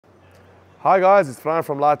Hi guys, it's Brian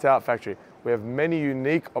from Latte Art Factory. We have many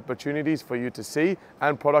unique opportunities for you to see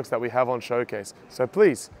and products that we have on showcase. So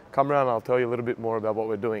please come around and I'll tell you a little bit more about what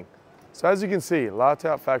we're doing. So as you can see, Latte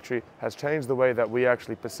Art Factory has changed the way that we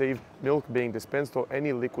actually perceive milk being dispensed or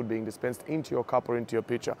any liquid being dispensed into your cup or into your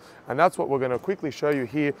pitcher. And that's what we're going to quickly show you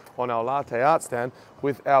here on our latte art stand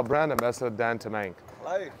with our brand ambassador, Dhan Tamang.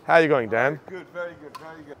 Hello. How are you going, Dan? Good, very good,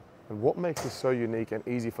 very good. And what makes this so unique and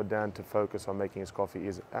easy for Dan to focus on making his coffee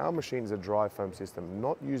is our machine is a dry foam system,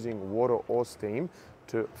 not using water or steam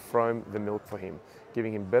to foam the milk for him,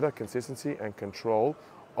 giving him better consistency and control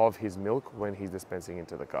of his milk when he's dispensing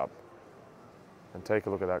into the cup. And take a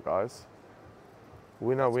look at that, guys.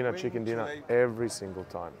 Winner, chicken dinner every single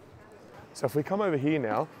time. So if we come over here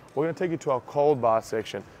now, we're going to take you to our cold bar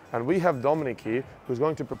section. And we have Dominic here, who's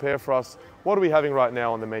going to prepare for us. What are we having right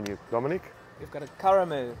now on the menu, Dominic? We've got a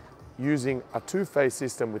caramel. Using a two-phase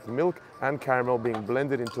system with milk and caramel being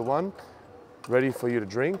blended into one, ready for you to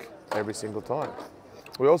drink every single time.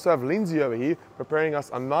 We also have Lindsay over here preparing us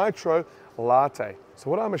a nitro latte. So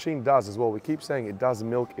what our machine does as well, we keep saying it does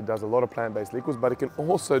milk, it does a lot of plant-based liquids, but it can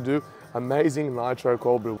also do amazing nitro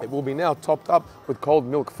cold brew. It will be now topped up with cold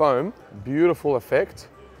milk foam. Beautiful effect.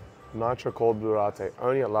 Nitro cold brew latte,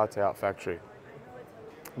 only at Latte Art Factory.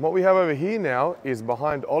 And what we have over here now is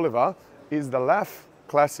behind Oliver is the LAF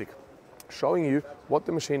Classic, showing you what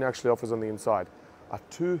the machine actually offers on the inside. A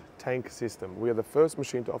two-tank system. We are the first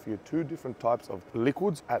machine to offer you two different types of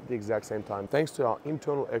liquids at the exact same time. Thanks to our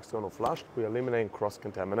internal-external flush, we are eliminating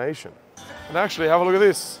cross-contamination. And actually, have a look at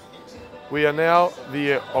this. We are now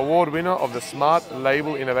the award winner of the Smart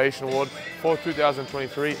Label Innovation Award for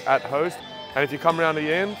 2023 at Host. And if you come around to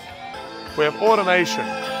the end, we have automation.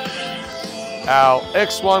 Our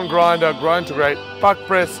X1 grinder, grind to grate, puck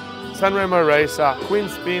press, Sanremo racer, Queen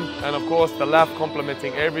spin, and of course the LAF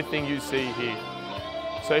complementing everything you see here.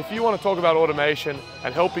 So if you want to talk about automation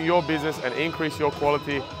and helping your business and increase your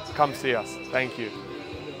quality, come see us. Thank you.